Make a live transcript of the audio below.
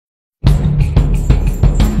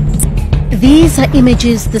These are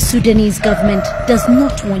images the Sudanese government does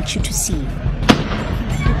not want you to see.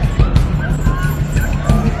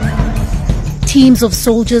 Teams of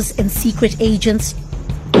soldiers and secret agents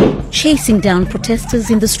chasing down protesters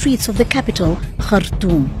in the streets of the capital,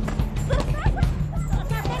 Khartoum.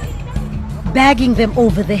 Bagging them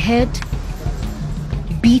over the head,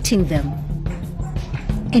 beating them,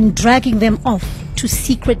 and dragging them off to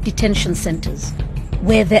secret detention centers,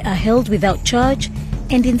 where they are held without charge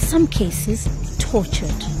and in some cases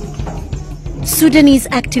tortured. Sudanese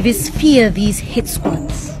activists fear these hit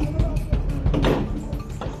squads.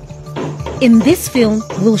 In this film,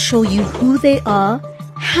 we'll show you who they are,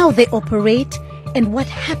 how they operate, and what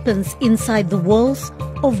happens inside the walls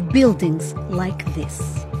of buildings like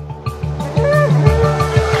this.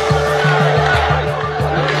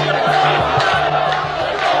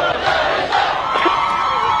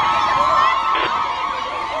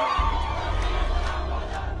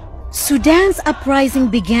 Sudan's uprising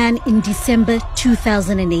began in December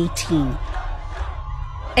 2018.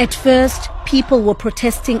 At first, people were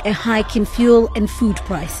protesting a hike in fuel and food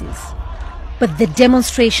prices. But the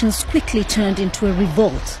demonstrations quickly turned into a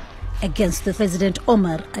revolt against the President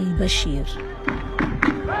Omar al-Bashir.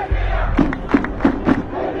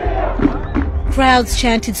 Crowds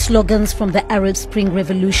chanted slogans from the Arab Spring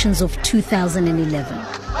revolutions of 2011.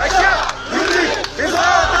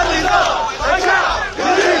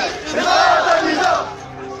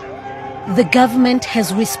 The government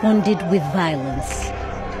has responded with violence.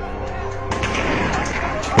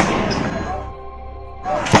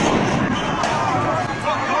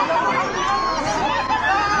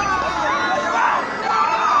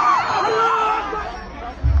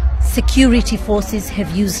 Security forces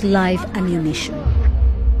have used live ammunition.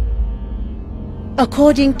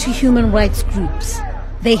 According to human rights groups,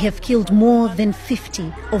 they have killed more than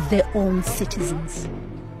 50 of their own citizens.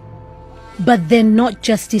 But they're not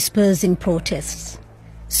just dispersing protests.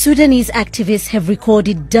 Sudanese activists have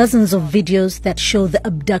recorded dozens of videos that show the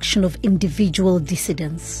abduction of individual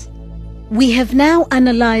dissidents. We have now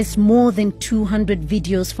analyzed more than 200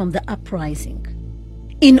 videos from the uprising.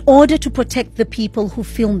 In order to protect the people who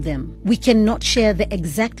filmed them, we cannot share the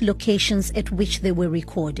exact locations at which they were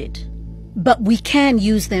recorded. But we can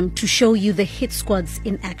use them to show you the hit squads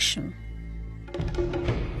in action.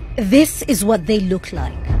 This is what they look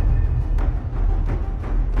like.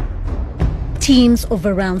 Teams of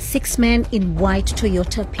around 6 men in white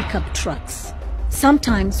Toyota pickup trucks,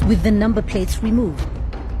 sometimes with the number plates removed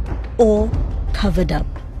or covered up.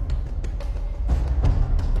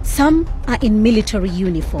 Some are in military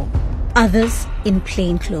uniform, others in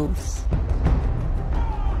plain clothes.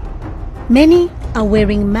 Many are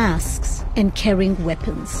wearing masks and carrying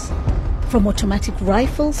weapons, from automatic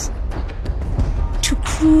rifles to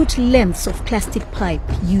crude lengths of plastic pipe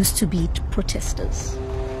used to beat protesters.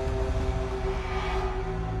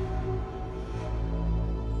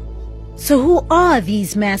 So who are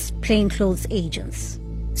these masked plainclothes agents?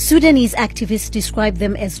 Sudanese activists describe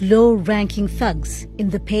them as low-ranking thugs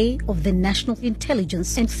in the pay of the National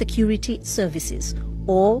Intelligence and Security Services,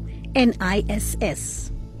 or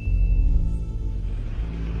NISS.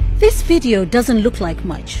 This video doesn't look like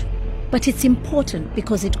much, but it's important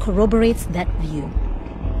because it corroborates that view.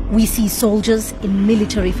 We see soldiers in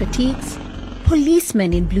military fatigues,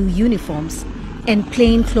 policemen in blue uniforms, and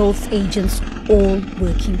plainclothes agents all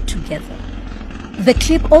working together. The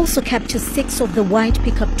clip also captures 6 of the white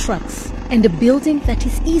pickup trucks and a building that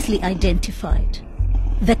is easily identified,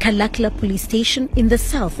 the Kalakla police station in the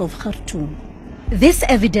south of Khartoum. This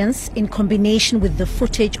evidence, in combination with the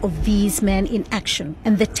footage of these men in action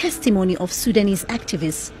and the testimony of Sudanese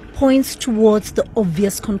activists, points towards the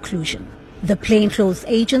obvious conclusion: the plainclothes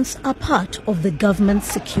agents are part of the government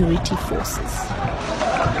security forces.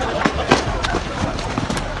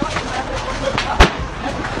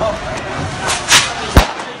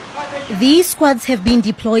 These squads have been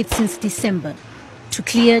deployed since December to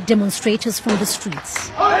clear demonstrators from the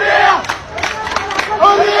streets.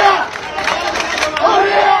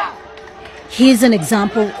 Here's an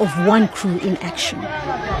example of one crew in action.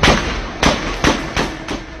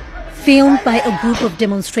 Filmed by a group of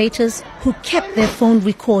demonstrators who kept their phone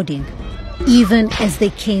recording even as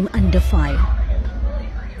they came under fire.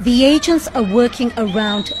 The agents are working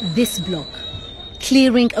around this block,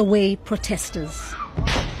 clearing away protesters.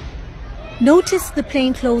 Notice the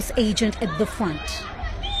plainclothes agent at the front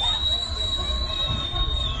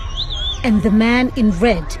and the man in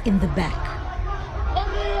red in the back.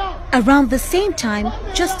 Around the same time,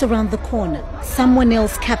 just around the corner, someone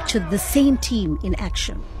else captured the same team in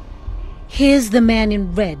action. Here's the man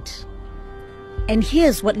in red, and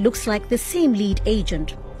here's what looks like the same lead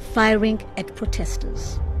agent firing at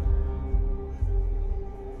protesters.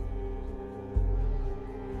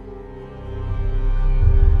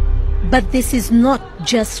 But this is not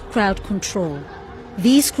just crowd control.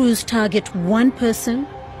 These crews target one person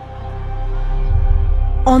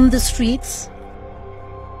on the streets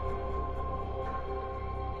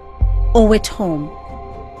or at home.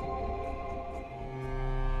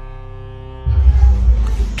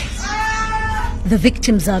 The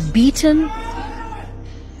victims are beaten,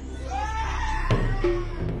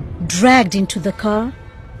 dragged into the car,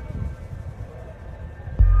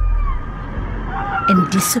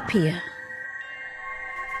 and disappear.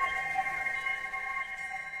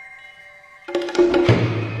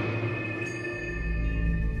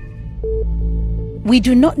 We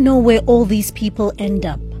do not know where all these people end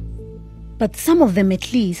up, but some of them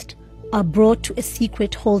at least are brought to a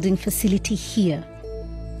secret holding facility here,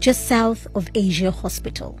 just south of Asia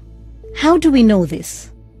Hospital. How do we know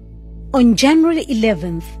this? On January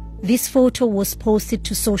 11th, this photo was posted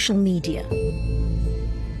to social media.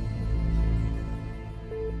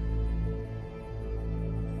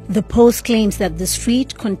 The post claims that the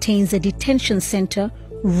street contains a detention center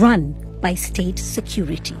run by state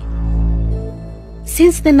security.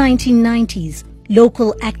 Since the 1990s,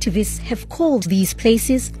 local activists have called these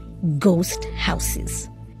places ghost houses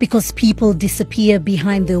because people disappear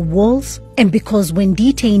behind their walls and because when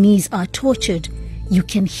detainees are tortured, you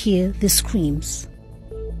can hear the screams.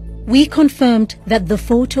 We confirmed that the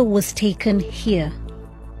photo was taken here.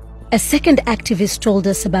 A second activist told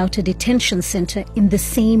us about a detention center in the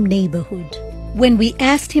same neighborhood. When we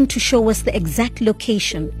asked him to show us the exact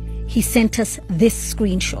location, he sent us this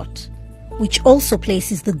screenshot, which also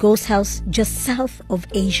places the ghost house just south of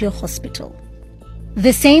Asia Hospital.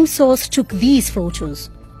 The same source took these photos,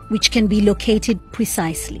 which can be located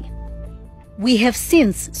precisely. We have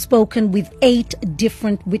since spoken with 8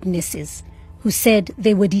 different witnesses who said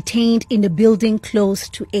they were detained in a building close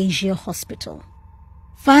to Asia Hospital.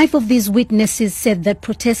 5 of these witnesses said that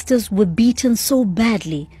protesters were beaten so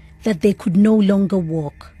badly that they could no longer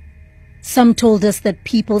walk. Some told us that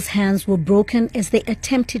people's hands were broken as they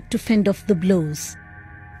attempted to fend off the blows,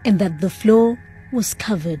 and that the floor was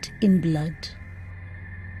covered in blood.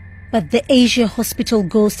 But the Asia Hospital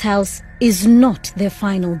ghost house is not their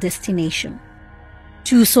final destination.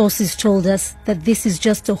 2 sources told us that this is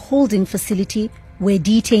just a holding facility where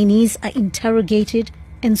detainees are interrogated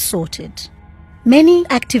and sorted. Many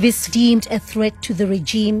activists deemed a threat to the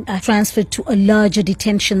regime are transferred to a larger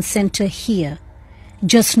detention center here,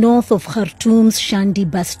 just north of Khartoum's Shandi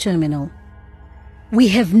bus terminal. We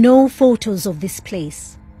have no photos of this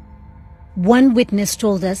place. One witness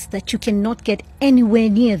told us that you cannot get anywhere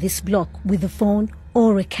near this block with a phone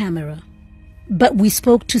or a camera. But we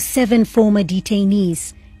spoke to 7 former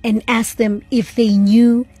detainees and asked them if they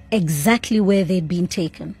knew exactly where they'd been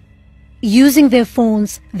taken. Using their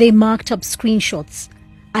phones, they marked up screenshots,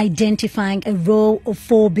 identifying a row of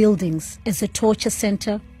 4 buildings as a torture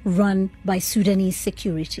center run by Sudanese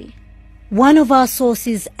security. One of our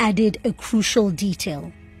sources added a crucial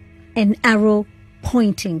detail, an arrow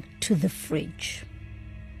pointing to the fridge.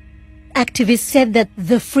 Activists said that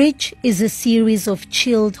the fridge is a series of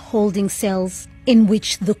chilled holding cells in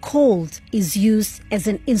which the cold is used as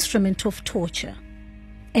an instrument of torture,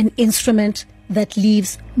 an instrument that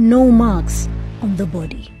leaves no marks on the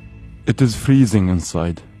body. It is freezing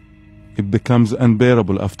inside. It becomes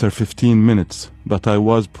unbearable after 15 minutes, but I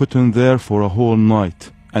was put in there for a whole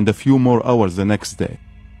night and a few more hours the next day.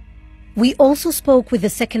 We also spoke with the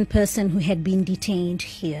second person who had been detained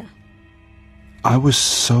here. I was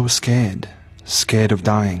so scared of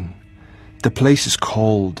dying. The place is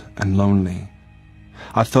cold and lonely.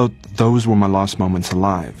 I thought those were my last moments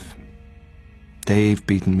alive. They've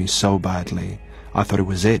beaten me so badly, I thought it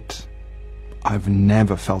was it. I've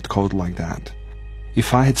never felt cold like that.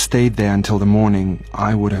 If I had stayed there until the morning,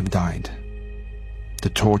 I would have died. The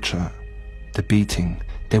torture, the beating,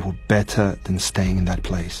 they were better than staying in that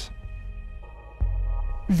place.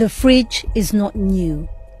 The fridge is not new.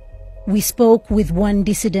 We spoke with one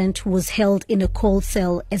dissident who was held in a cold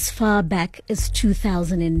cell as far back as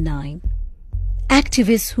 2009.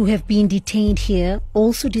 Activists who have been detained here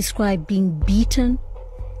also describe being beaten,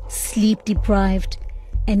 sleep-deprived,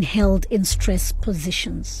 and held in stress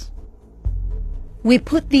positions. We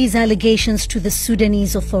put these allegations to the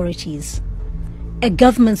Sudanese authorities. A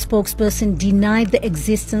government spokesperson denied the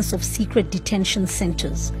existence of secret detention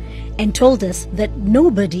centers and told us that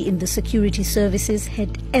nobody in the security services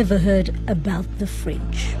had ever heard about the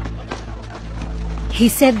fridge. He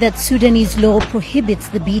said that Sudanese law prohibits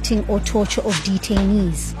the beating or torture of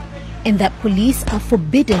detainees, and that police are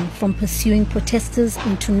forbidden from pursuing protesters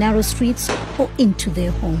into narrow streets or into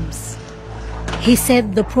their homes. He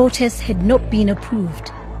said the protests had not been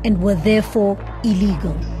approved and were therefore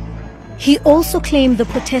illegal. He also claimed the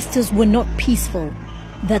protesters were not peaceful,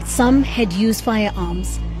 that some had used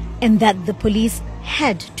firearms, and that the police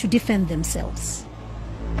had to defend themselves.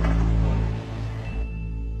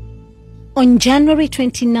 On January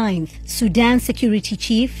 29th, Sudan Security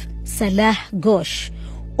Chief Salah Ghosh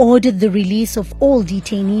ordered the release of all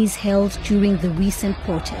detainees held during the recent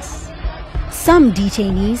protests. Some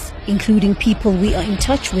detainees, including people we are in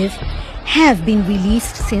touch with, have been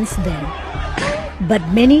released since then. But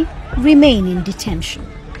many remain in detention,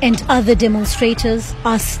 and other demonstrators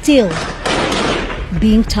are still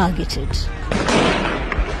being targeted.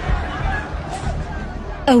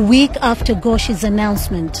 A week after Ghosh's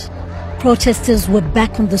announcement, protesters were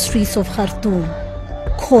back on the streets of Khartoum,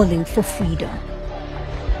 calling for freedom.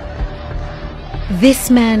 This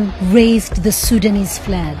man raised the Sudanese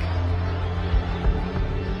flag.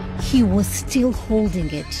 He was still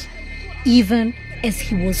holding it, even as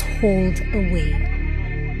he was hauled away.